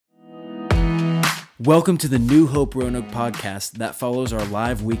Welcome to the New Hope Roanoke podcast that follows our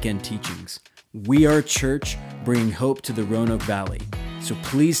live weekend teachings. We are a church bringing hope to the Roanoke Valley, so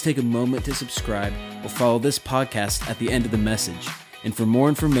please take a moment to subscribe or follow this podcast at the end of the message. And for more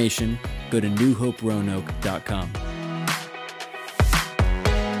information, go to newhoperoanoke.com.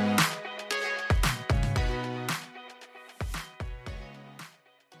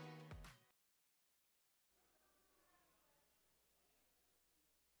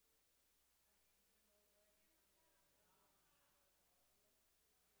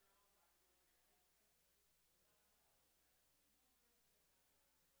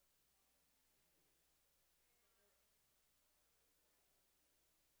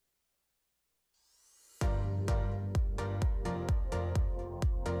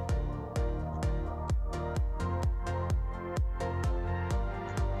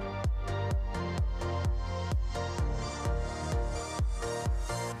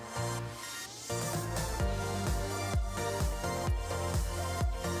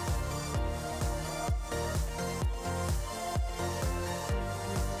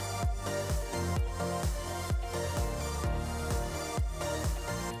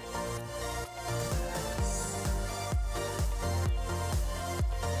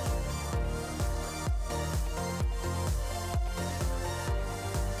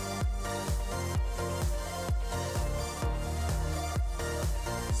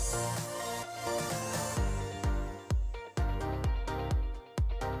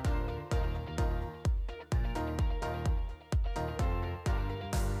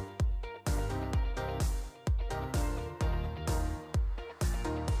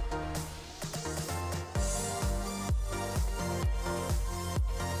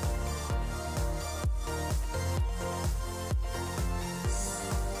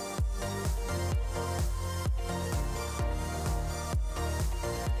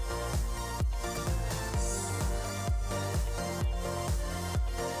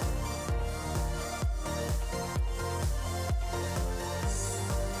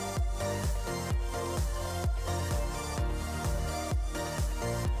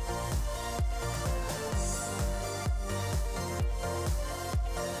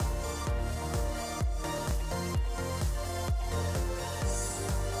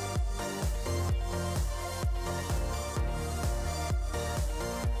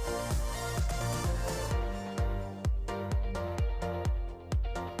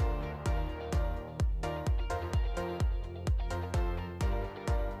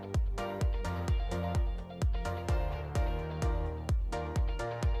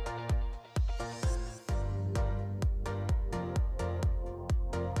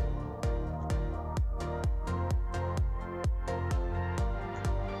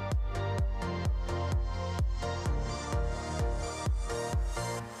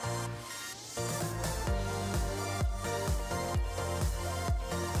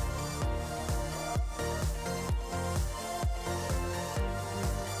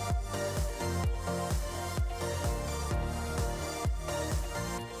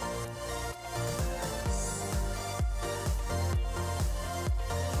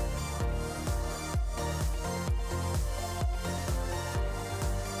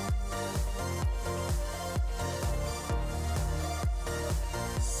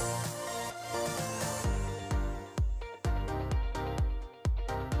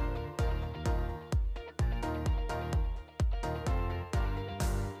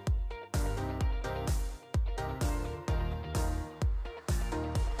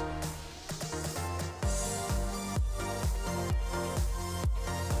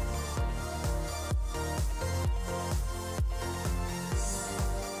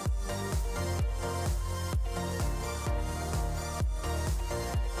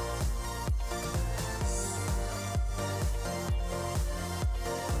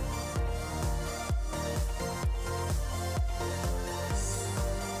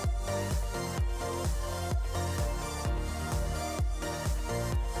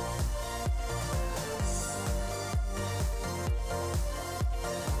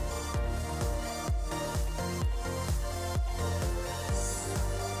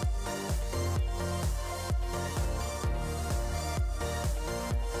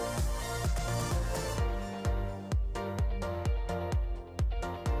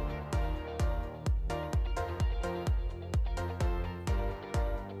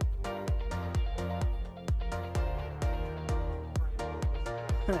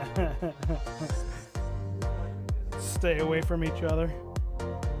 Stay away from each other.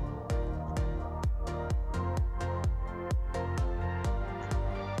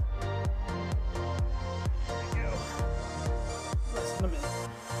 Less than a minute.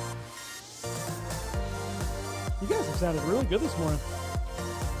 sounded really good this morning.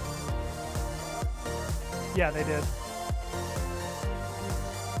 Yeah, they did.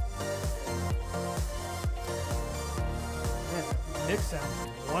 Man, Nick sounds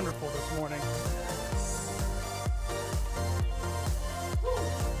wonderful this morning.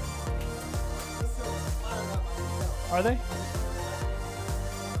 Are they?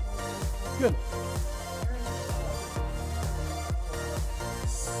 Good.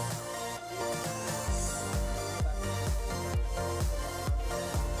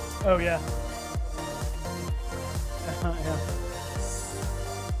 Oh, yeah. Yeah.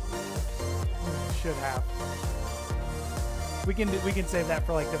 Should have. We can save that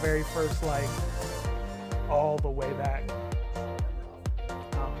for like the very first, like, all the way back.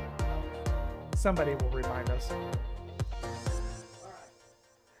 Somebody will remind us.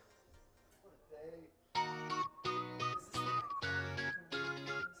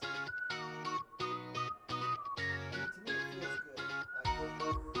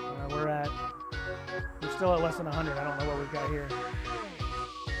 We're still at less than 100. I don't know what we've got here.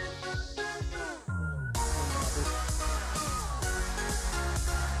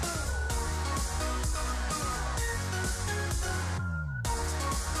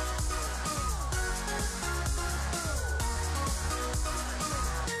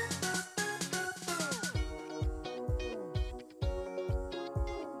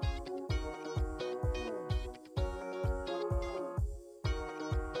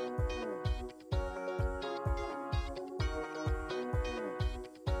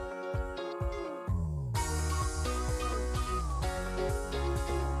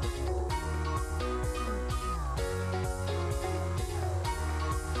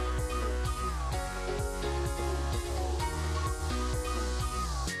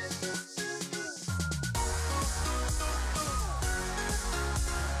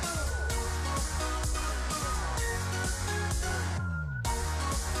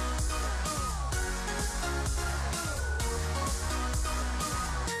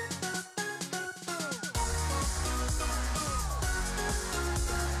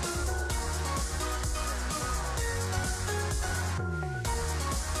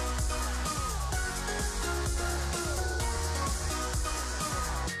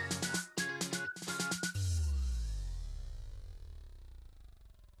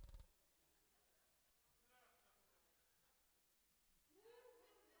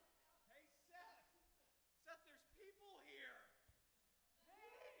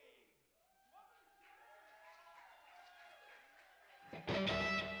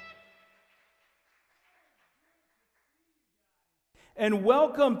 And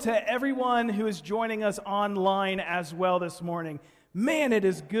welcome to everyone who is joining us online as well this morning. Man, it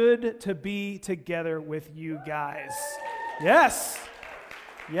is good to be together with you guys. Yes.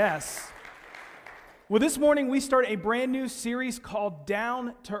 Yes. Well, this morning we start a brand new series called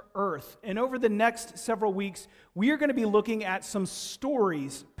Down to Earth. And over the next several weeks, we are going to be looking at some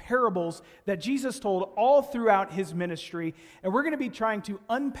stories, parables that Jesus told all throughout his ministry. And we're going to be trying to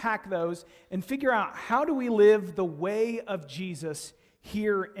unpack those and figure out how do we live the way of Jesus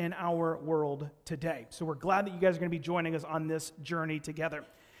here in our world today. So we're glad that you guys are going to be joining us on this journey together.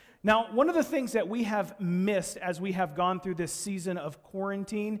 Now, one of the things that we have missed as we have gone through this season of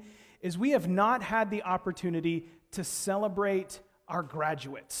quarantine is we have not had the opportunity to celebrate our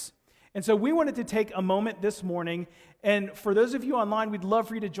graduates. And so we wanted to take a moment this morning, and for those of you online, we'd love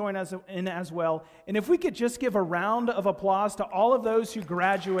for you to join us in as well. And if we could just give a round of applause to all of those who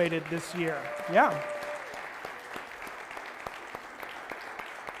graduated this year. Yeah.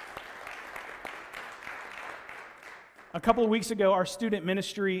 A couple of weeks ago, our student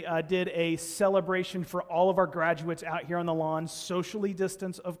ministry did a celebration for all of our graduates out here on the lawn, socially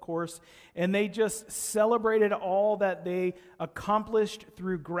distanced, of course, and they just celebrated all that they accomplished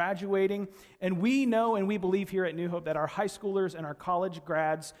through graduating. And we know and we believe here at New Hope that our high schoolers and our college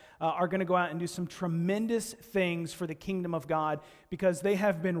grads are going to go out and do some tremendous things for the kingdom of God because they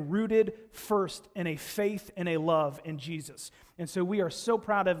have been rooted first in a faith and a love in Jesus. And so we are so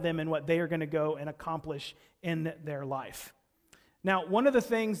proud of them and what they are going to go and accomplish in their life. Now, one of the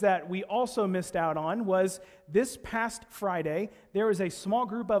things that we also missed out on was this past Friday, there was a small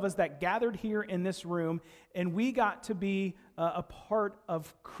group of us that gathered here in this room, and we got to be a part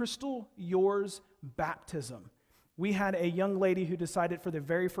of Crystal Yours baptism. We had a young lady who decided for the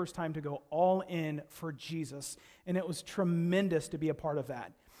very first time to go all in for Jesus, and it was tremendous to be a part of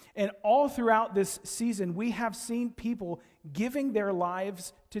that. And all throughout this season, we have seen people giving their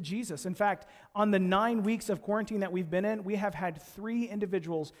lives to Jesus. In fact, on the 9 weeks of quarantine that we've been in, we have had 3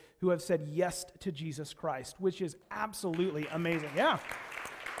 individuals who have said yes to Jesus Christ, which is absolutely amazing. Yeah.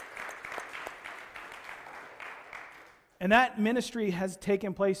 And that ministry has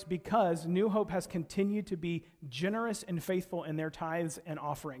taken place because New Hope has continued to be generous and faithful in their tithes and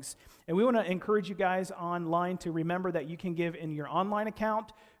offerings. And we want to encourage you guys online to remember that you can give in your online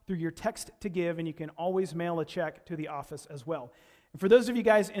account, through your text to give, and you can always mail a check to the office as well. And for those of you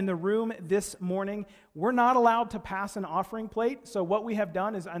guys in the room this morning, we're not allowed to pass an offering plate. So what we have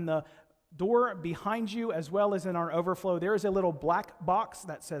done is on the door behind you, as well as in our overflow, there is a little black box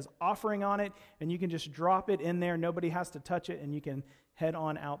that says offering on it, and you can just drop it in there. Nobody has to touch it, and you can head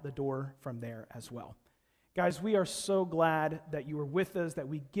on out the door from there as well. Guys, we are so glad that you are with us, that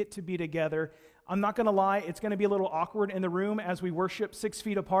we get to be together. I'm not going to lie, it's going to be a little awkward in the room as we worship 6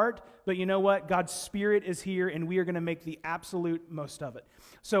 feet apart, but you know what? God's Spirit is here, and we are going to make the absolute most of it.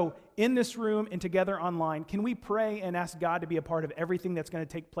 So in this room and together online, can we pray and ask God to be a part of everything that's going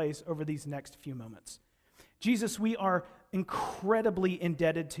to take place over these next few moments? Jesus, we are incredibly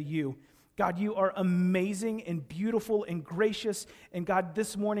indebted to you. God, you are amazing and beautiful and gracious, and God,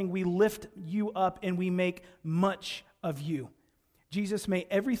 this morning we lift you up and we make much of you. Jesus, may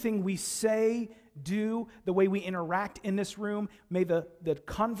everything we say, do, the way we interact in this room, may the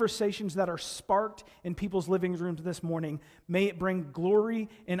conversations that are sparked in people's living rooms this morning, may it bring glory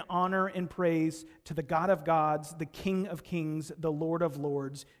and honor and praise to the God of gods, the King of kings, the Lord of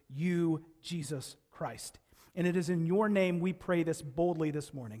lords, you, Jesus Christ. And it is in your name we pray this boldly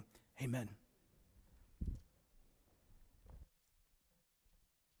this morning. Amen.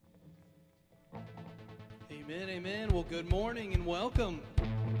 Amen, amen. Well, good morning and welcome.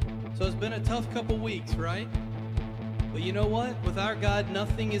 So it's been a tough couple weeks, right? But you know what? With our God,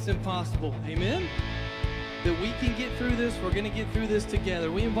 nothing is impossible. Amen? That we can get through this. We're going to get through this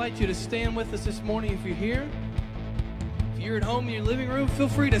together. We invite you to stand with us this morning if you're here. If you're at home in your living room, feel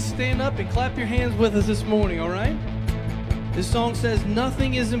free to stand up and clap your hands with us this morning, all right? This song says,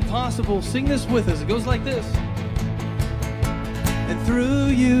 nothing is impossible. Sing this with us. It goes like this. And through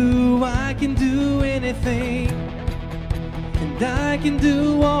you I can do anything, and I can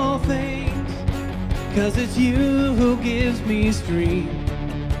do all things, 'cause it's you who gives me strength,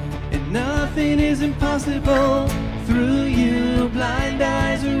 and nothing is impossible. Through you blind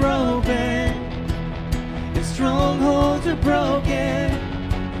eyes are open, and strongholds are broken.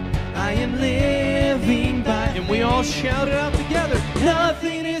 I am living by, and we all shout it out together,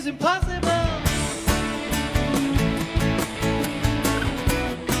 nothing is impossible.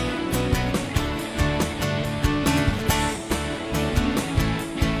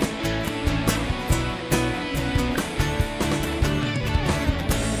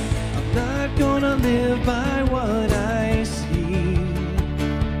 Gonna live by what I see.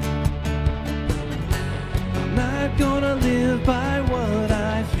 I'm not gonna live by what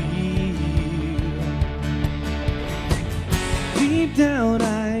I feel. Deep down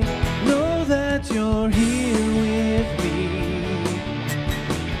I know that you're here with me,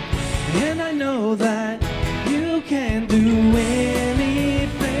 and I know that you can do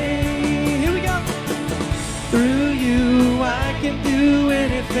anything. Here we go. Through you I can do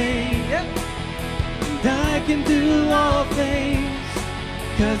anything. Yep. I can do all things,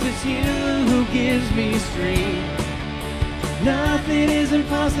 'cause it's you who gives me strength. Nothing is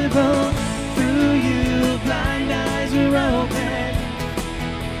impossible. Through you blind eyes are open,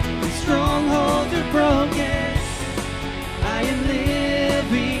 and strongholds are broken. I am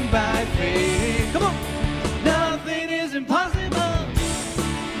living by faith. Come on. Nothing is impossible.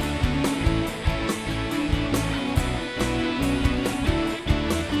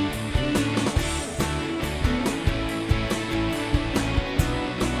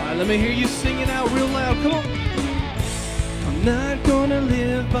 Let me hear you singing out real loud. Come on. I'm not gonna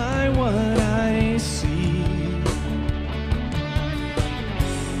live by what I see.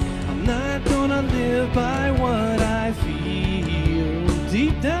 I'm not gonna live by what I feel.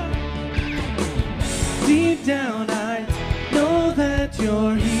 Deep down I know that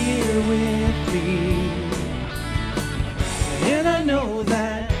you're here with me, and I know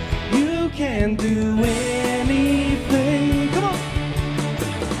that you can do anything. Come on.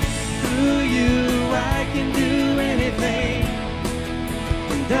 Through you I can do anything,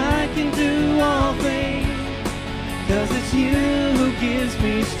 and I can do all things, 'cause it's you who gives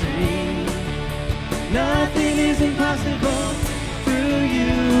me strength. Nothing is impossible. Through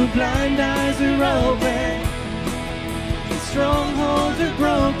you blind eyes are open, and strongholds are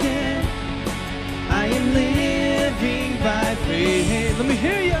broken. I am living by faith. Let me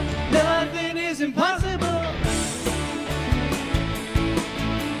hear you. Nothing is impossible.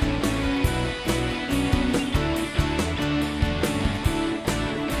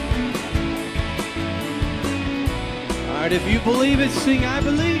 All right, if you believe it, sing, I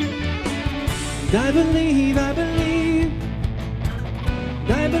believe. And I believe, I believe.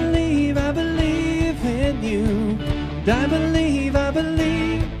 I believe in you. I believe in you. I believe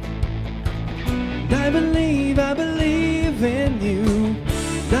in you.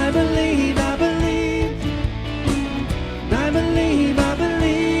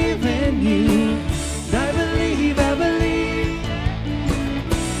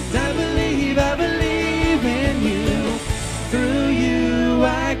 I believe in you. Through you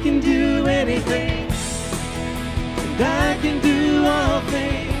I can do anything, and I can do all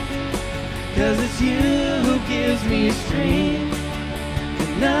things, 'cause it's you who gives me strength,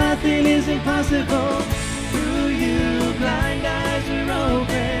 and nothing is impossible. Through you blind eyes are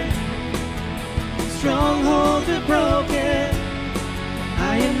open, strongholds are broken.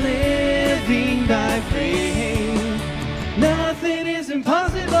 I am living by faith. Nothing is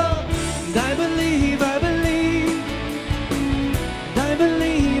impossible. And I believe in you. I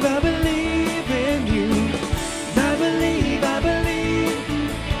believe in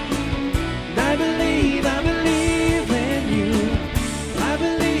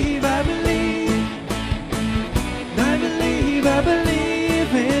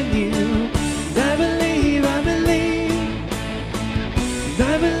you. I believe in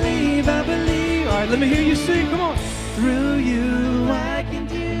you. I believe. All right, let me hear you sing. Come on. Through you I can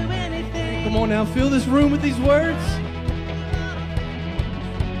do anything. Come on now, fill this room with these words.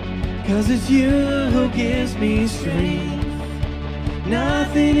 'Cause it's you who gives me strength.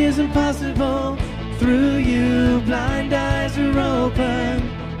 Nothing is impossible. Through you blind eyes are open,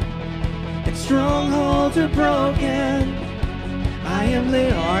 and strongholds are broken. I am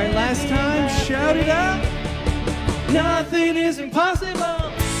lit. All right, last time, shout it out. Nothing is impossible.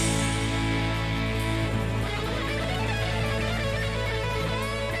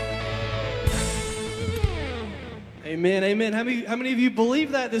 Amen, amen. How many of you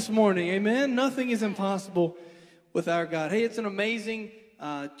believe that this morning? Amen. Nothing is impossible with our God. Hey, it's an amazing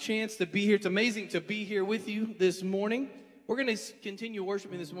chance to be here. It's amazing to be here with you this morning. We're going to continue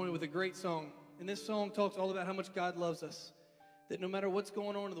worshiping this morning with a great song. And this song talks all about how much God loves us. That no matter what's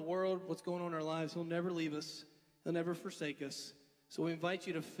going on in the world, what's going on in our lives, He'll never leave us. He'll never forsake us. So we invite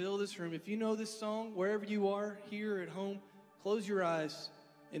you to fill this room. If you know this song, wherever you are, here at home, close your eyes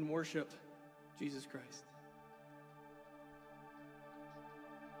and worship Jesus Christ.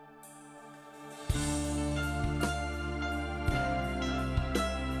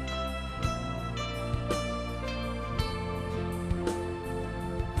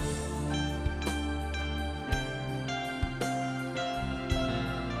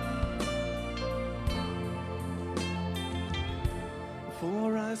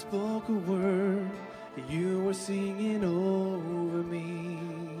 Before I spoke a word, you were singing over me.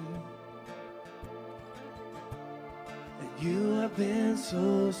 And you have been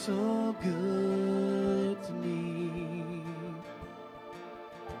so, so good to me.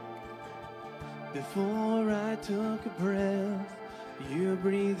 Before I took a breath, you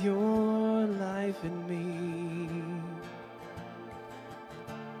breathed your life in me.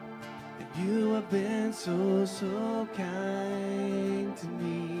 You have been so, so kind to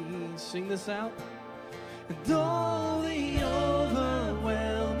me. Sing this out. And all the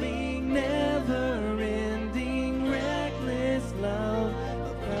overwhelming, never-ending, reckless love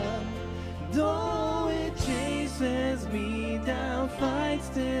of God. And though it chases me down, fights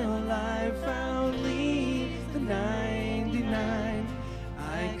till I found leaves the 99.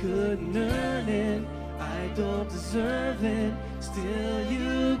 I couldn't earn it, I don't deserve it. Still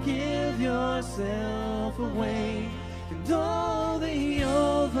you give yourself away. And all the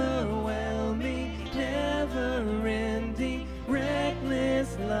overwhelming, never-ending,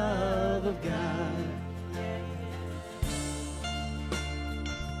 reckless love of God.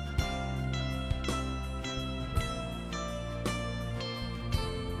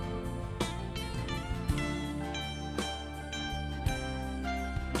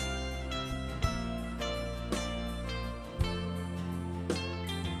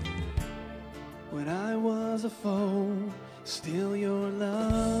 When I was a foe, still your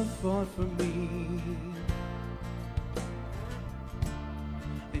love fought for me.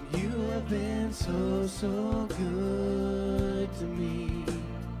 And you have been so, so good to me.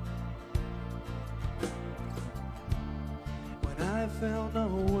 When I felt no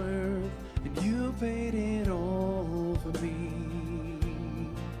worth, and you paid it all for me.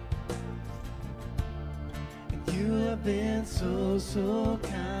 And you have been so, so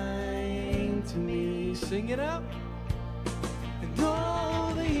kind to me. Sing it out. And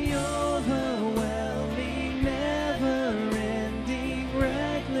all the overwhelming, never-ending,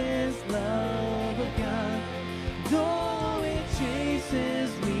 reckless love of God. Though it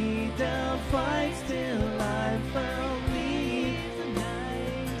chases me down, fights till I found me the 99.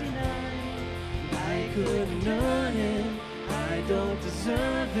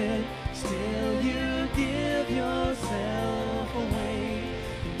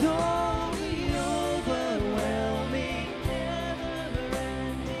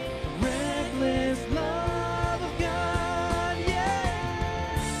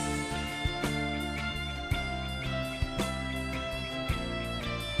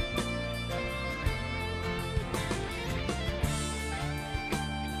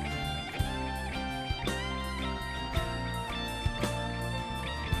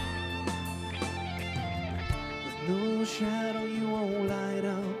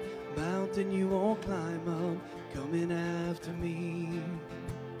 won't climb up, coming after me.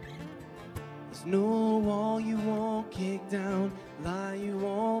 There's no wall you won't kick down, lie you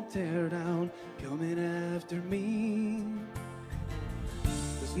won't tear down, coming after me.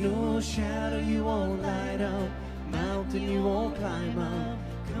 There's no shadow you won't light up, mountain you won't climb up,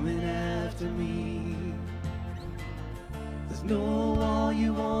 coming after me. There's no wall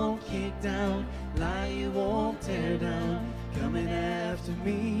you won't kick down, lie you won't tear down, coming after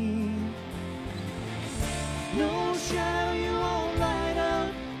me. No shadow you won't light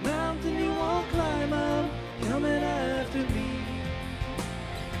up, mountain you won't climb up, coming after me.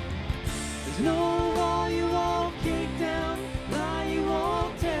 There's no wall you won't kick down, lie you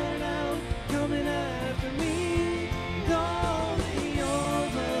won't tear down, coming after me. And all the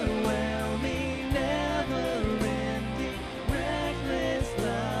overwhelming, never-ending, reckless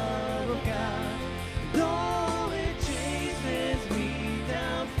love of God. Though it chases me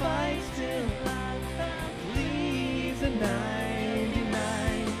down, fights till I found, leaves a 99.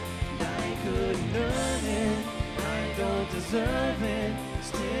 And I couldn't earn it, I don't deserve it,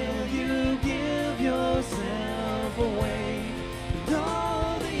 still you give yourself away. And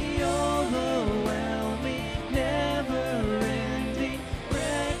all the overwhelming, never-ending,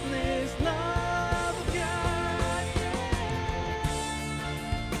 reckless love of God.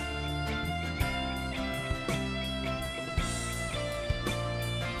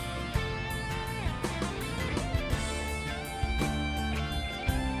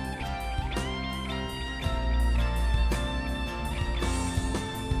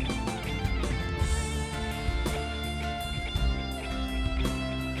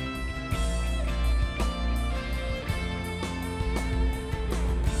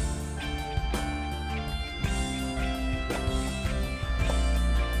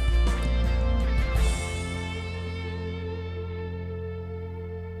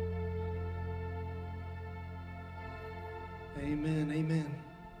 Amen, amen.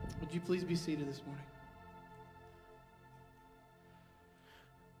 Would you please be seated this morning?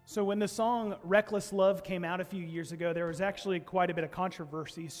 So when the song Reckless Love came out a few years ago, there was actually quite a bit of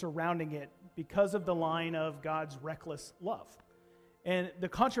controversy surrounding it because of the line of God's reckless love. And the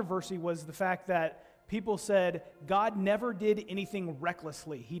controversy was the fact that people said God never did anything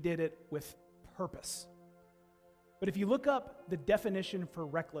recklessly. He did it with purpose. But if you look up the definition for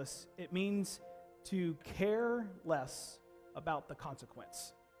reckless, it means to care less about the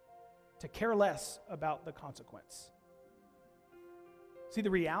consequence. To care less about the consequence. See, the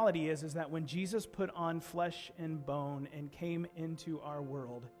reality is that when Jesus put on flesh and bone and came into our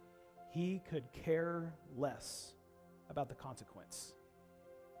world, he could care less about the consequence.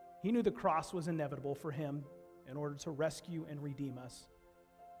 He knew the cross was inevitable for him in order to rescue and redeem us,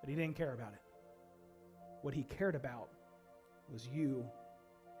 but he didn't care about it. What he cared about was you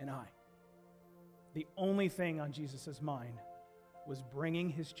and I. The only thing on Jesus' mind was bringing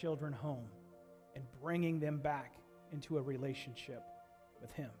his children home and bringing them back into a relationship with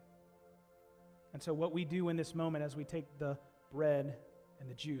him. And so what we do in this moment as we take the bread and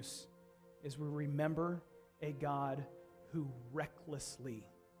the juice is we remember a God who recklessly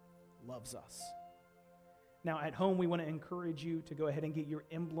loves us. Now at home, we want to encourage you to go ahead and get your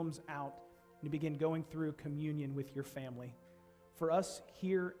emblems out and to begin going through communion with your family. For us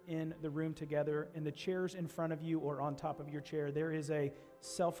here in the room together, in the chairs in front of you or on top of your chair, there is a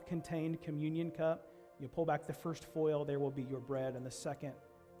self-contained communion cup. You pull back the first foil, there will be your bread, and the second,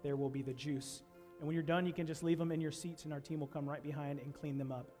 there will be the juice. And when you're done, you can just leave them in your seats, and our team will come right behind and clean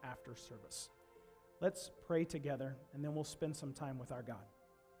them up after service. Let's pray together, and then we'll spend some time with our God.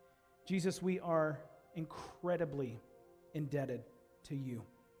 Jesus, we are incredibly indebted to you.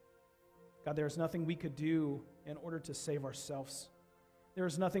 God, there is nothing we could do in order to save ourselves. There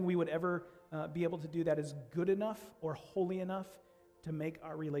is nothing we would ever be able to do that is good enough or holy enough to make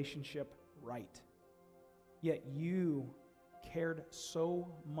our relationship right. Yet you cared so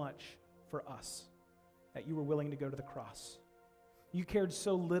much for us that you were willing to go to the cross. You cared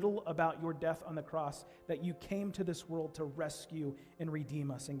so little about your death on the cross that you came to this world to rescue and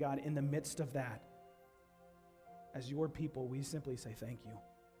redeem us. And God, in the midst of that, as your people, we simply say thank you.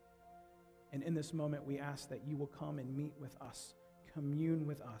 And in this moment, we ask that you will come and meet with us, commune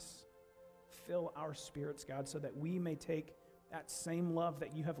with us, fill our spirits, God, so that we may take that same love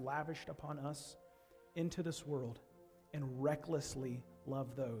that you have lavished upon us into this world and recklessly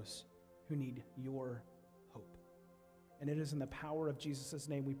love those who need your hope. And it is in the power of Jesus'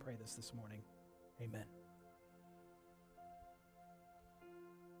 name we pray this morning. Amen.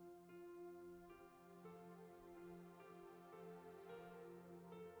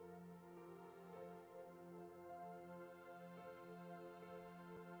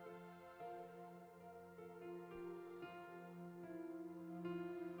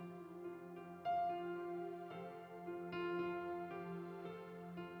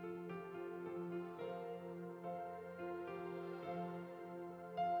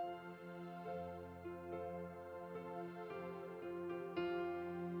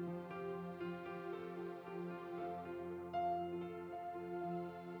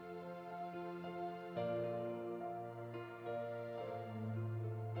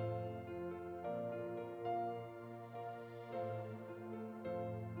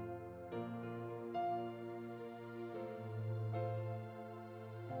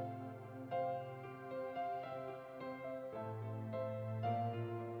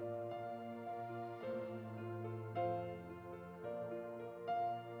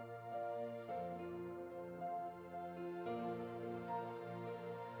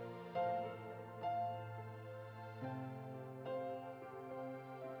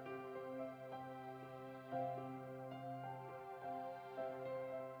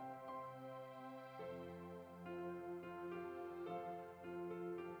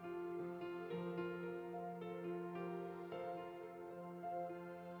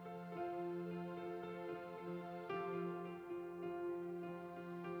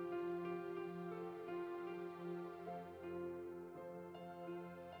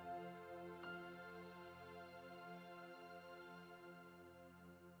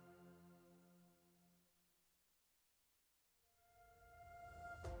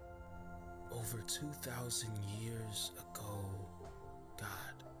 over 2,000 years ago, God,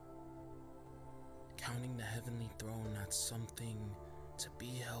 counting the heavenly throne not something to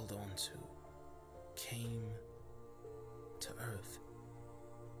be held onto, came to earth.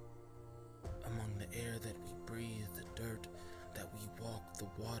 Among the air that we breathe, the dirt that we walk, the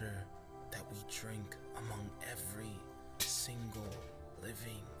water that we drink, among every single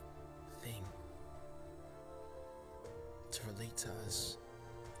living thing. To relate to us,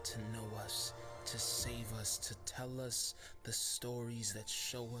 to know us, to save us, to tell us the stories that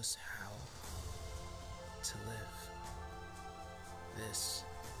show us how to live. This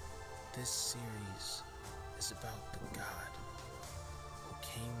series is about the God who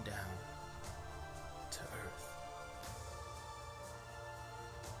came down to earth.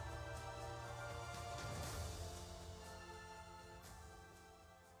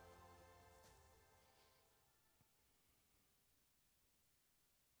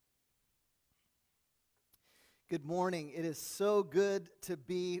 Good morning. It is so good to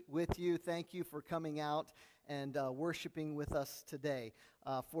be with you. Thank you for coming out and worshiping with us today.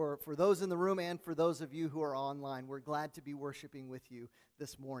 For those in the room and for those of you who are online, we're glad to be worshiping with you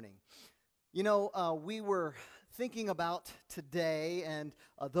this morning. You know, we were thinking about today and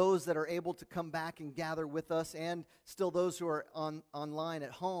those that are able to come back and gather with us, and still those who are online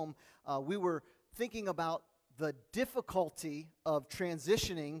at home. We were thinking about the difficulty of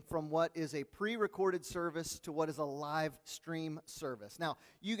transitioning from what is a pre-recorded service to what is a live stream service. Now,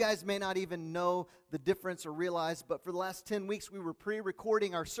 you guys may not even know the difference or realize, but for the last 10 weeks, we were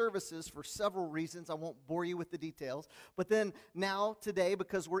pre-recording our services for several reasons. I won't bore you with the details. But then now, today,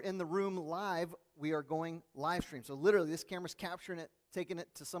 because we're in the room live, we are going live stream. So literally, this camera's capturing it, taking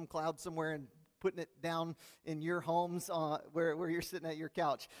it to some cloud somewhere, and putting it down in your homes where you're sitting at your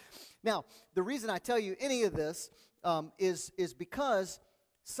couch. Now, the reason I tell you any of this is because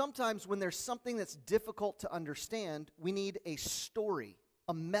sometimes when there's something that's difficult to understand, we need a story,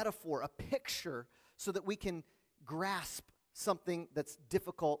 a metaphor, a picture, so that we can grasp something that's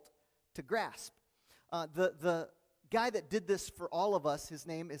difficult to grasp. The guy that did this for all of us, his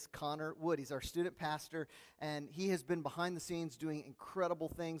name is Connor Wood. He's our student pastor, and he has been behind the scenes doing incredible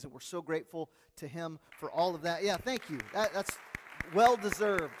things, and we're so grateful to him for all of that. Yeah, thank you. That's well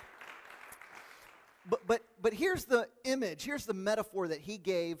deserved. But here's the image, here's the metaphor that he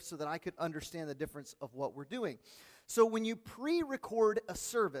gave so that I could understand the difference of what we're doing. So when you pre-record a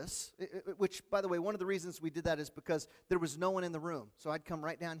service, which, by the way, one of the reasons we did that is because there was no one in the room. So I'd come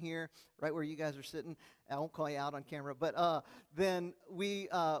right down here, right where you guys are sitting. I won't call you out on camera, but then we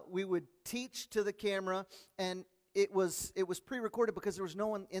would teach to the camera, and it was pre-recorded because there was no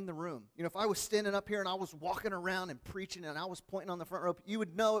one in the room. You know, if I was standing up here and I was walking around and preaching and I was pointing on the front row, you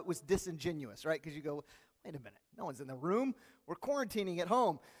would know it was disingenuous, right? Because you go, wait a minute, no one's in the room. We're quarantining at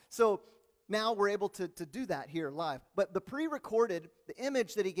home. So now we're able to do that here live. But the pre-recorded, the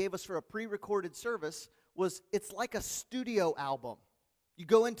image that he gave us for a pre-recorded service was, it's like a studio album. You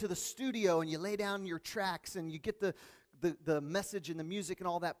go into the studio and you lay down your tracks and you get the message and the music and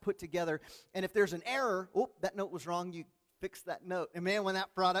all that put together. And if there's an error, oh, that note was wrong, you fix that note. And man, when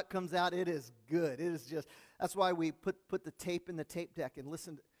that product comes out, it is good. It is just, that's why we put the tape in the tape deck and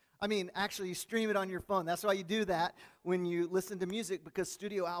listen to, actually, you stream it on your phone. That's why you do that when you listen to music, because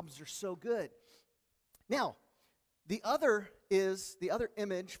studio albums are so good. Now, the other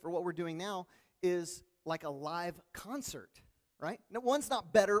image for what we're doing now is like a live concert, right? Now, one's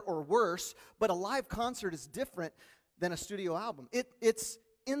not better or worse, but a live concert is different than a studio album. It's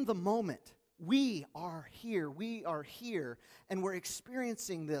in the moment. We are here, and we're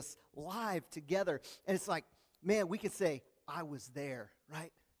experiencing this live together. And it's like, man, we could say, I was there,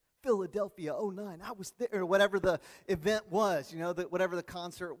 right? Philadelphia, 09, I was there, or whatever the event was, whatever the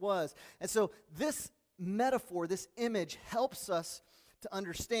concert was. And so this metaphor, this image helps us to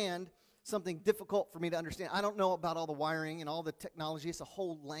understand something difficult for me to understand. I don't know about all the wiring and all the technology. It's a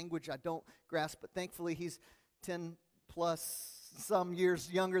whole language I don't grasp, but thankfully he's 10 plus some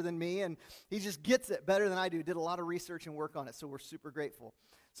years younger than me, and he just gets it better than I do. Did a lot of research and work on it, so we're super grateful.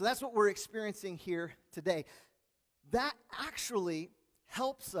 So that's what we're experiencing here today. That actually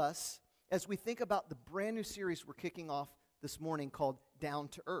helps us as we think about the brand new series we're kicking off this morning called Down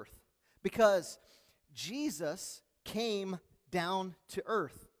to Earth. Because Jesus came down to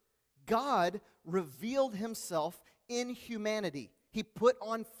earth. God revealed himself in humanity. He put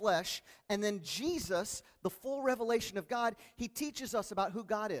on flesh, and then Jesus, the full revelation of God, he teaches us about who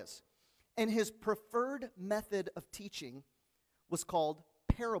God is. And his preferred method of teaching was called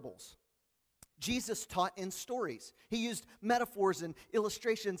parables. Jesus taught in stories. He used metaphors and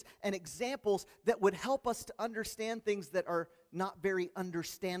illustrations and examples that would help us to understand things that are not very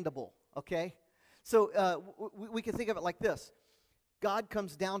understandable, okay? So we can think of it like this. God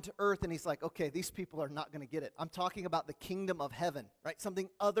comes down to earth and he's like, okay, these people are not going to get it. I'm talking about the kingdom of heaven, right? Something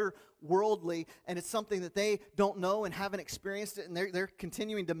otherworldly, and it's something that they don't know and haven't experienced it, and they're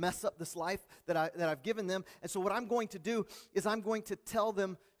continuing to mess up this life that I've given them. And so what I'm going to do is I'm going to tell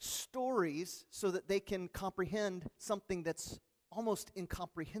them stories so that they can comprehend something that's almost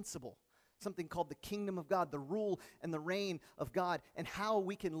incomprehensible. Something called the kingdom of God, the rule and the reign of God, and how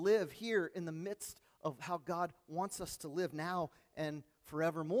we can live here in the midst of how God wants us to live now and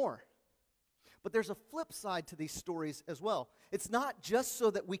forevermore. But there's a flip side to these stories as well. It's not just so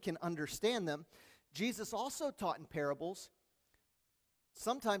that we can understand them. Jesus also taught in parables,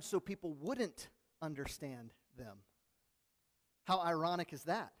 sometimes so people wouldn't understand them. How ironic is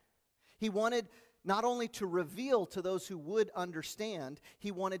that? He wanted not only to reveal to those who would understand,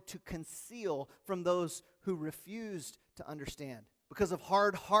 he wanted to conceal from those who refused to understand. Because of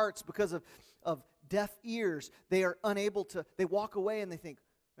hard hearts, because of deaf ears, they are unable to, they walk away and they think,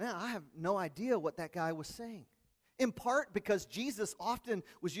 man, I have no idea what that guy was saying. In part because Jesus often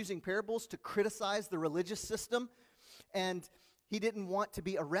was using parables to criticize the religious system, and he didn't want to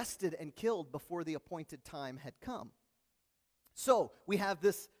be arrested and killed before the appointed time had come. So we have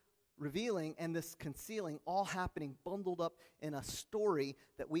this revealing and this concealing all happening bundled up in a story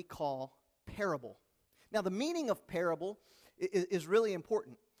that we call parable. Now, the meaning of parable is really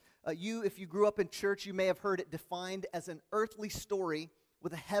important. If you grew up in church, you may have heard it defined as an earthly story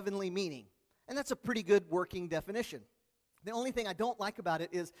with a heavenly meaning. And that's a pretty good working definition. The only thing I don't like about it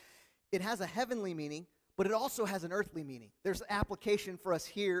is it has a heavenly meaning, but it also has an earthly meaning. There's application for us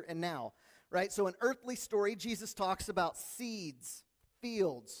here and now, right? So an earthly story, Jesus talks about seeds,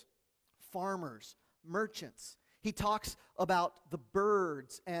 fields, farmers, merchants. He talks about the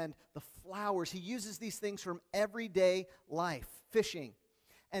birds and the flowers. He uses these things from everyday life, fishing.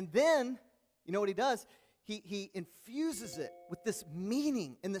 And then, you know what he does? He infuses it with this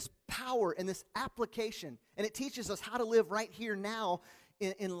meaning and this power and this application. And it teaches us how to live right here now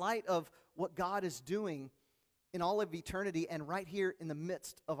in light of what God is doing in all of eternity and right here in the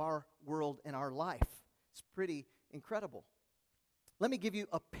midst of our world and our life. It's pretty incredible. Let me give you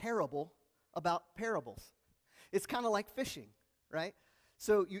a parable about parables. It's kind of like fishing, right?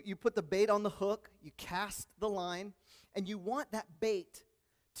 So you put the bait on the hook, you cast the line, and you want that bait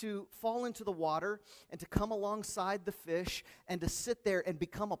to fall into the water and to come alongside the fish and to sit there and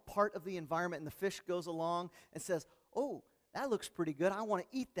become a part of the environment. And the fish goes along and says, oh, that looks pretty good. I want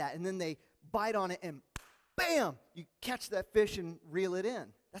to eat that. And then they bite on it and bam, you catch that fish and reel it in.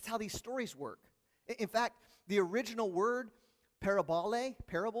 That's how these stories work. In fact, the original word, parabole,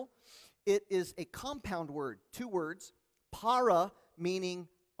 parable, it is a compound word, two words, para meaning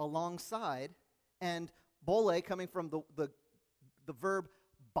alongside, and bole coming from the verb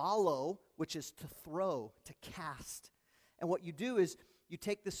balo, which is to throw, to cast. And what you do is you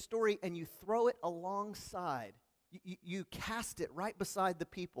take this story and you throw it alongside. You cast it right beside the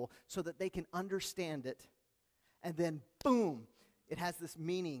people so that they can understand it. And then, boom, it has this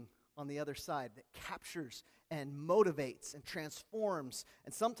meaning on the other side that captures and motivates and transforms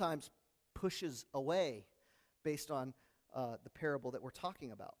and sometimes pushes away based on the parable that we're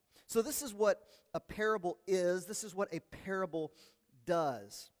talking about. So this is what a parable is. This is what a parable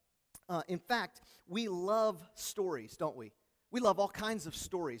does. In fact, we love stories, don't we? We love all kinds of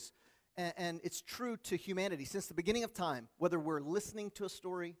stories. And it's true to humanity. Since the beginning of time, whether we're listening to a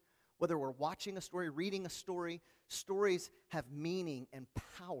story, whether we're watching a story, reading a story, stories have meaning and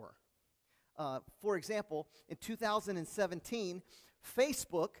power. For example, in 2017,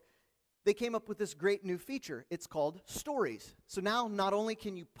 Facebook, they came up with this great new feature. It's called Stories. So now not only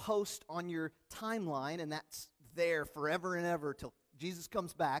can you post on your timeline, and that's there forever and ever till Jesus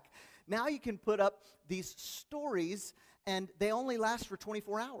comes back, now you can put up these stories, and they only last for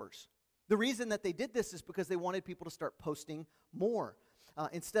 24 hours. The reason that they did this is because they wanted people to start posting more.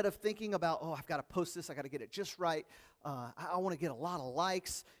 Instead of thinking about, oh, I've got to post this, I got to get it just right, I want to get a lot of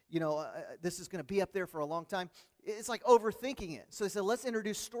likes, this is going to be up there for a long time. It's like overthinking it. So they said, let's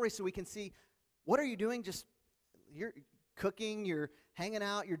introduce stories so we can see, what are you doing? Just, you're cooking, you're hanging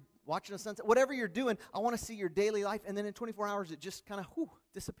out, you're watching a sunset, whatever you're doing, I want to see your daily life. And then in 24 hours, it just kind of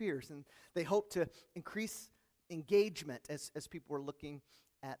disappears. And they hope to increase engagement as people are looking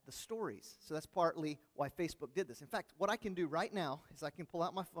at the stories. So that's partly why Facebook did this. In fact, what I can do right now is I can pull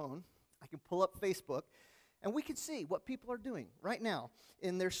out my phone, I can pull up Facebook, and we can see what people are doing right now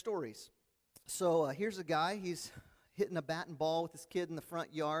in their stories. So here's a guy, he's hitting a bat and ball with his kid in the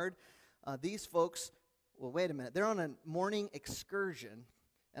front yard. These folks, well, wait a minute, they're on a morning excursion,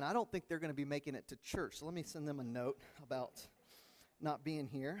 and I don't think they're going to be making it to church. So let me send them a note about not being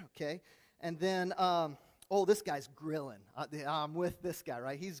here, okay? And then, this guy's grilling. I'm with this guy,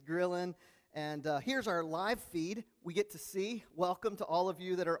 right? He's grilling. And here's our live feed. We get to see. Welcome to all of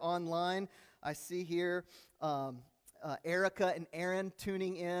you that are online. I see here Erica and Aaron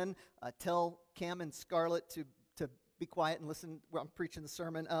tuning in. Tell Cam and Scarlett to be quiet and listen while I'm preaching the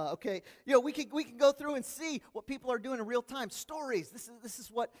sermon. Okay, we can go through and see what people are doing in real time. Stories. This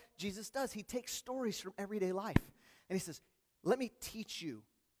is what Jesus does. He takes stories from everyday life, and he says, "Let me teach you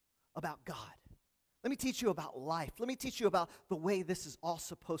about God. Let me teach you about life. Let me teach you about the way this is all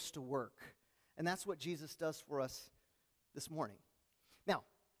supposed to work." And that's what Jesus does for us this morning. Now,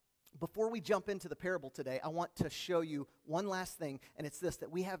 before we jump into the parable today, I want to show you one last thing, and it's this,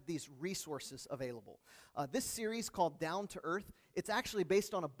 that we have these resources available. This series called Down to Earth, it's actually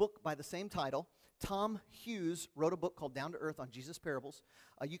based on a book by the same title. Tom Hughes wrote a book called Down to Earth on Jesus Parables.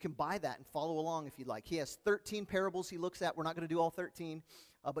 You can buy that and follow along if you'd like. He has 13 parables he looks at. We're not going to do all 13,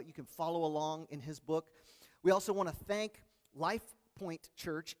 but you can follow along in his book. We also want to thank Life Point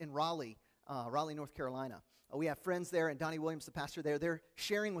Church in Raleigh, North Carolina. We have friends there, and Donnie Williams, the pastor there, they're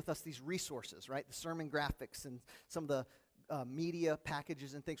sharing with us these resources, right? The sermon graphics and some of the media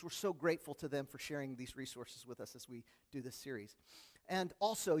packages and things. We're so grateful to them for sharing these resources with us as we do this series. And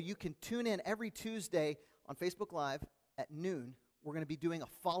also, you can tune in every Tuesday on Facebook Live at noon. We're going to be doing a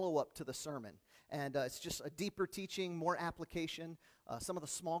follow-up to the sermon. And it's just a deeper teaching, more application. Some of the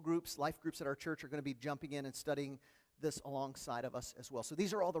small groups, life groups at our church are going to be jumping in and studying this alongside of us as well. So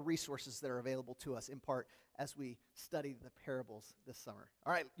these are all the resources that are available to us in part as we study the parables this summer.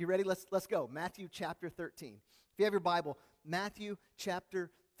 All right, you ready? Let's go. Matthew chapter 13. If you have your Bible, Matthew chapter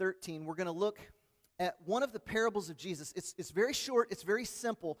 13, we're going to look at one of the parables of Jesus. It's very short, it's very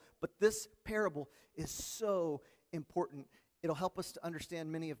simple, but this parable is so important. It'll help us to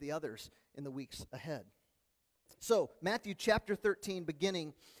understand many of the others in the weeks ahead. So, Matthew chapter 13,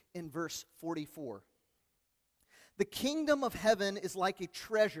 beginning in verse 44. The kingdom of heaven is like a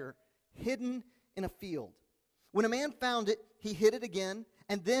treasure hidden in a field. When a man found it, he hid it again,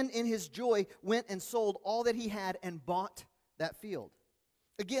 and then in his joy went and sold all that he had and bought that field.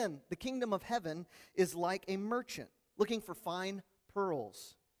 Again, the kingdom of heaven is like a merchant looking for fine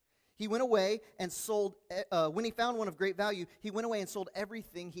pearls. He went away and sold, when he found one of great value, he went away and sold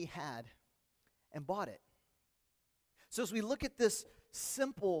everything he had and bought it. So as we look at this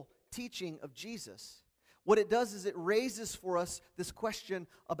simple teaching of Jesus, what it does is it raises for us this question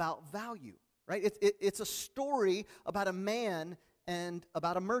about value, right? It's a story about a man and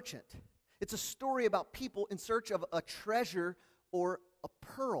about a merchant. It's a story about people in search of a treasure or a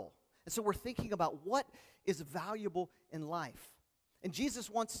pearl. And so we're thinking about what is valuable in life. And Jesus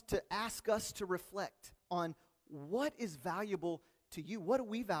wants to ask us to reflect on what is valuable to you. What do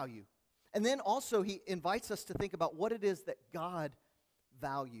we value? And then also he invites us to think about what it is that God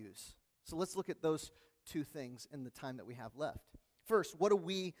values. So let's look at those two things in the time that we have left. First, what do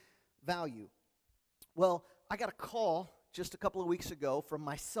we value? Well, I got a call just a couple of weeks ago from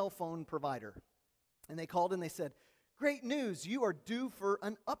my cell phone provider. And they called and they said, "Great news, you are due for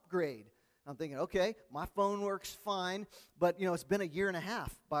an upgrade." I'm thinking, okay, my phone works fine, but, it's been a year and a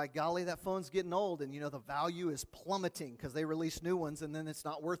half. By golly, that phone's getting old, and, the value is plummeting because they release new ones, and then it's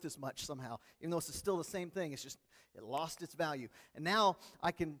not worth as much somehow. Even though it's still the same thing, it's just, it lost its value. And now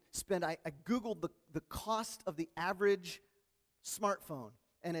I can spend, I Googled the cost of the average smartphone,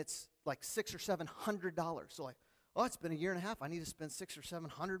 and it's like $600 or $700. So it's been a year and a half. I need to spend $600 or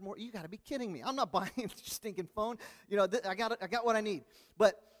 $700 more. You got to be kidding me. I'm not buying a stinking phone. I got what I need.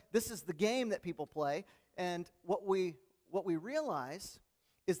 But this is the game that people play, and what we realize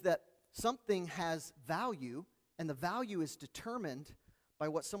is that something has value, and the value is determined by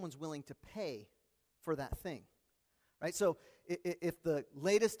what someone's willing to pay for that thing, right? So if the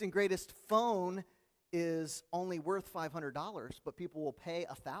latest and greatest phone is only worth $500, but people will pay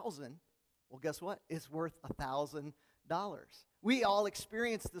 $1,000, well, guess what? It's worth $1,000. We all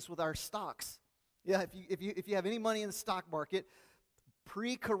experience this with our stocks. Yeah, if you have any money in the stock market,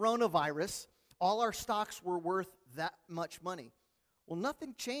 pre-coronavirus, all our stocks were worth that much money. Well,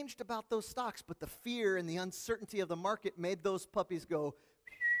 nothing changed about those stocks, but the fear and the uncertainty of the market made those puppies go,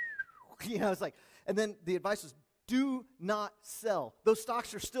 it's like, and then the advice was, do not sell. Those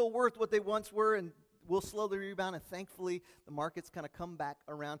stocks are still worth what they once were, and will slowly rebound, and thankfully, the market's kind of come back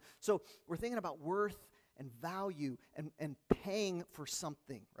around. So we're thinking about worth and value and paying for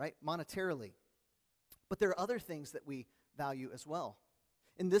something, right, monetarily. But there are other things that we value as well.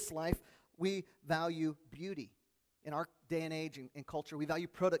 In this life, we value beauty. In our day and age and culture, we value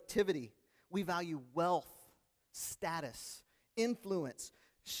productivity. We value wealth, status, influence,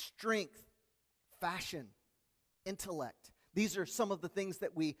 strength, fashion, intellect. These are some of the things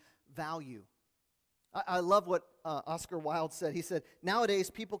that we value. I love what Oscar Wilde said. He said, nowadays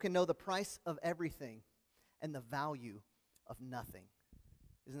people can know the price of everything and the value of nothing.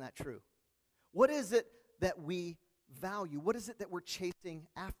 Isn't that true? What is it that we value? What is it that we're chasing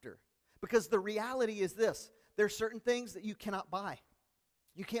after? Because the reality is this. There are certain things that you cannot buy.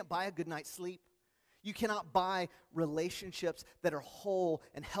 You can't buy a good night's sleep. You cannot buy relationships that are whole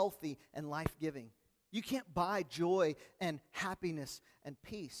and healthy and life-giving. You can't buy joy and happiness and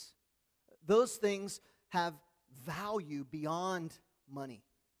peace. Those things have value beyond money.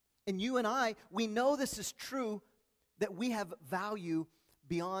 And you and I, we know this is true, that we have value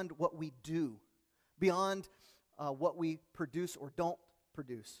beyond what we do, beyond what we produce or don't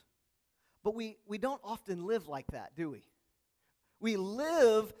produce. But we don't often live like that, do we? We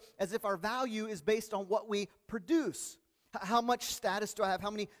live as if our value is based on what we produce. How much status do I have? How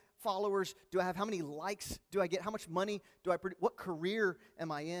many followers do I have? How many likes do I get? How much money do I produce? What career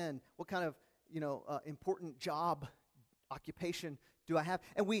am I in? What kind of, important job, occupation do I have?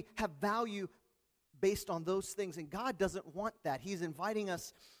 And we have value based on those things. And God doesn't want that. He's inviting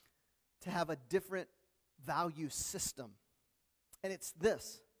us to have a different value system. And it's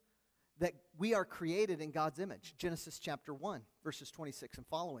this, that we are created in God's image. Genesis chapter 1, verses 26 and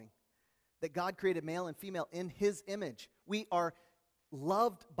following. That God created male and female in His image. We are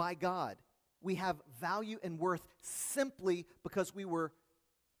loved by God. We have value and worth simply because we were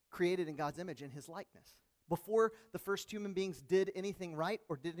created in God's image, in His likeness. Before the first human beings did anything right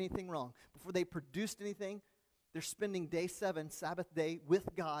or did anything wrong, before they produced anything, they're spending day 7, Sabbath day, with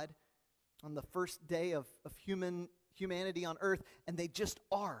God on the first day of humanity on earth, and they just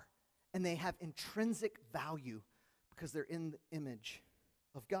are. And they have intrinsic value because they're in the image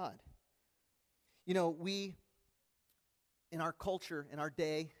of God. We, in our culture, in our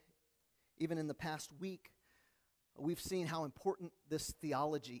day, even in the past week, we've seen how important this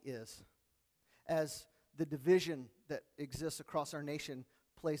theology is as the division that exists across our nation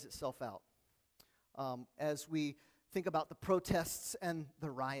plays itself out. As we think about the protests and the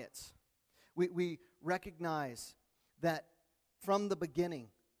riots, we recognize that from the beginning,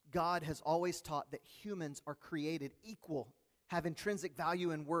 God has always taught that humans are created equal, have intrinsic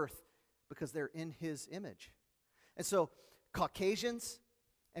value and worth because they're in His image. And so Caucasians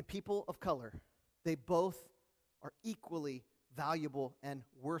and people of color, they both are equally valuable and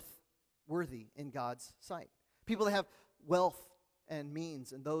worthy in God's sight. People that have wealth and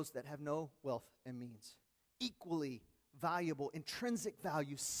means and those that have no wealth and means, equally valuable, intrinsic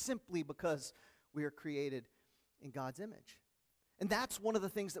value simply because we are created in God's image. And that's one of the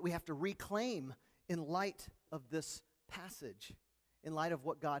things that we have to reclaim in light of this passage, in light of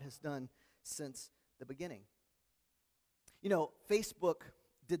what God has done since the beginning. Facebook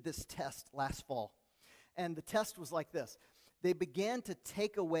did this test last fall, and the test was like this. They began to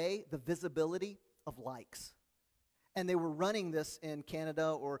take away the visibility of likes. And they were running this in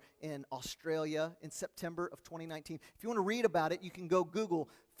Canada or in Australia in September of 2019. If you want to read about it, you can go Google,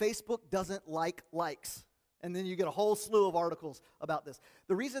 Facebook doesn't like likes. And then you get a whole slew of articles about this.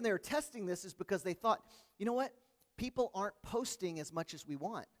 The reason they were testing this is because they thought, you know what? People aren't posting as much as we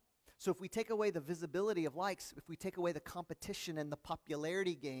want. So if we take away the visibility of likes, if we take away the competition and the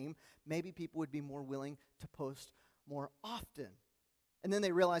popularity game, maybe people would be more willing to post more often. And then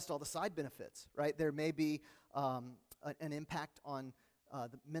they realized all the side benefits, right? There may be an impact on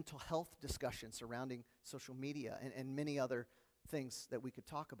the mental health discussion surrounding social media and many other things that we could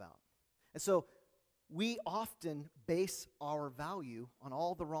talk about. And so we often base our value on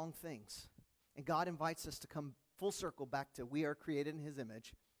all the wrong things. And God invites us to come full circle back to we are created in His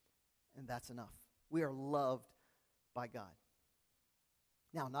image, and that's enough. We are loved by God.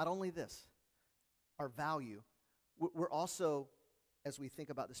 Now, not only this, our value, we're also, as we think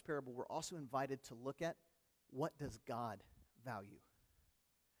about this parable, we're also invited to look at what does God value.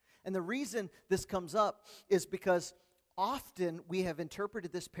 And the reason this comes up is because often we have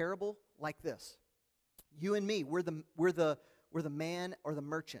interpreted this parable like this. You and me, we're the man or the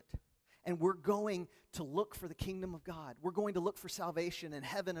merchant. And we're going to look for the kingdom of God. We're going to look for salvation and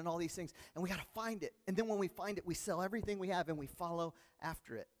heaven and all these things. And we got to find it. And then when we find it, we sell everything we have and we follow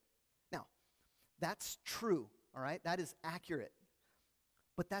after it. Now, that's true, all right? That is accurate.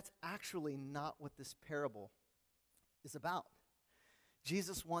 But that's actually not what this parable is about.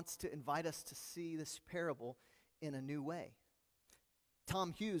 Jesus wants to invite us to see this parable in a new way.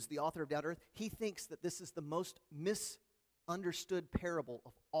 Tom Hughes, the author of Down to Earth, he thinks that this is the most misunderstood parable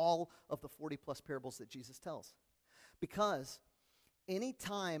of all of the 40-plus parables that Jesus tells. Because any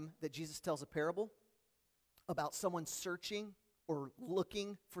time that Jesus tells a parable about someone searching or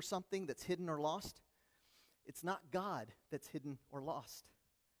looking for something that's hidden or lost, it's not God that's hidden or lost.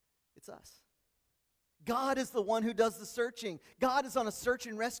 It's us. God is the one who does the searching. God is on a search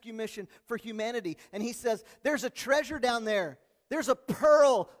and rescue mission for humanity. And he says, there's a treasure down there. There's a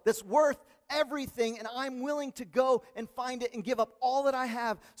pearl that's worth everything, and I'm willing to go and find it and give up all that I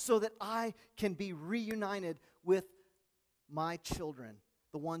have so that I can be reunited with my children,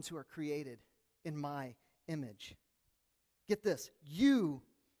 the ones who are created in my image. Get this, you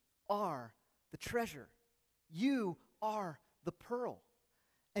are the treasure. You are the pearl.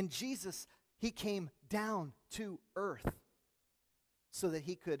 And Jesus, he came down to earth so that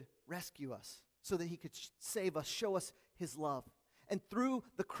he could rescue us, so that he could save us, show us his love. And through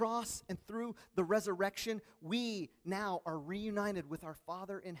the cross and through the resurrection, we now are reunited with our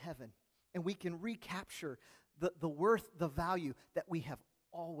Father in heaven. And we can recapture the worth, the value that we have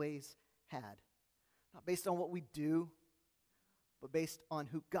always had. Not based on what we do, but based on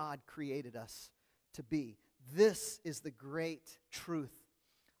who God created us to be. This is the great truth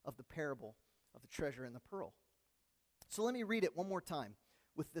of the parable of the treasure and the pearl. So let me read it one more time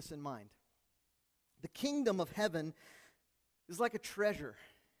with this in mind. The kingdom of heaven is like a treasure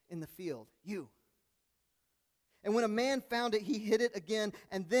in the field, you. And when a man found it, he hid it again,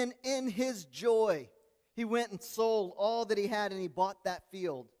 and then in his joy, he went and sold all that he had, and he bought that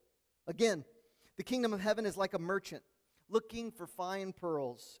field. Again, the kingdom of heaven is like a merchant looking for fine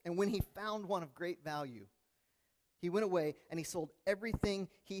pearls, and when he found one of great value, he went away and he sold everything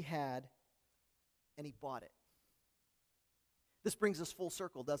he had, and he bought it. This brings us full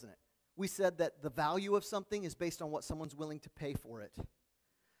circle, doesn't it? We said that the value of something is based on what someone's willing to pay for it.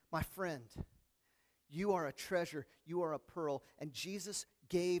 My friend, you are a treasure, you are a pearl, and Jesus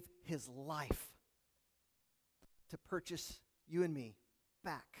gave his life to purchase you and me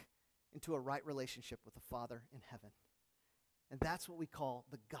back into a right relationship with the Father in heaven. And that's what we call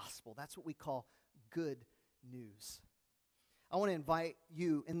the gospel. That's what we call good news. I want to invite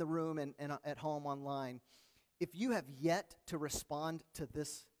you in the room and at home online, if you have yet to respond to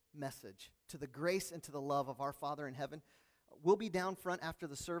this message, to the grace and to the love of our Father in heaven, we'll be down front after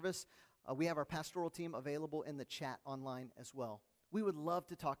the service. We have our pastoral team available in the chat online as well. We would love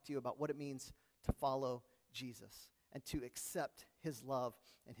to talk to you about what it means to follow Jesus and to accept his love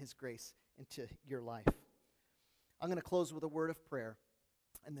and his grace into your life. I'm going to close with a word of prayer,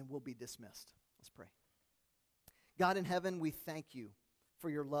 and then we'll be dismissed. Let's pray. God in heaven, we thank you for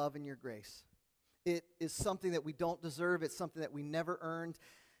your love and your grace. It is something that we don't deserve. It's something that we never earned,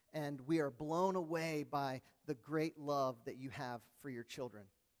 and we are blown away by the great love that you have for your children.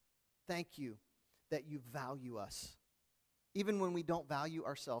 Thank you that you value us, even when we don't value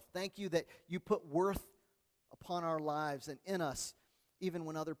ourselves. Thank you that you put worth upon our lives and in us, even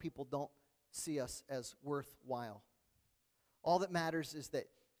when other people don't see us as worthwhile. All that matters is that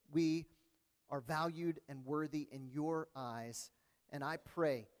we are valued and worthy in your eyes, and I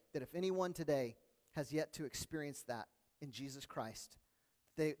pray that if anyone today has yet to experience that in Jesus Christ,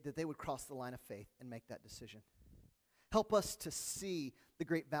 that they would cross the line of faith and make that decision. Help us to see the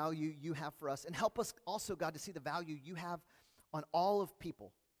great value you have for us, and help us also, God, to see the value you have on all of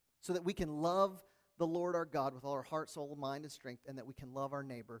people, so that we can love the Lord our God with all our heart, soul, mind, and strength, and that we can love our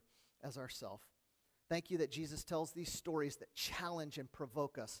neighbor as ourselves. Thank you that Jesus tells these stories that challenge and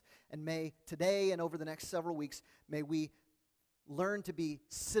provoke us. And may today and over the next several weeks, may we learn to be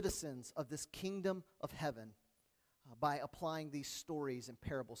citizens of this kingdom of heaven by applying these stories and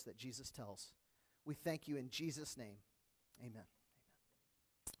parables that Jesus tells. We thank you in Jesus' name. Amen.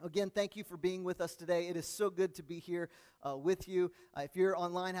 Again, thank you for being with us today. It is so good to be here with you. If you're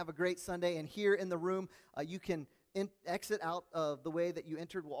online, have a great Sunday. And here in the room, you can exit out of the way that you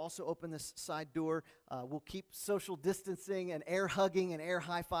entered. We'll also open this side door. We'll keep social distancing and air hugging and air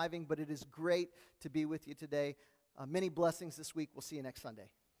high-fiving, but it is great to be with you today. Many blessings this week. We'll see you next Sunday.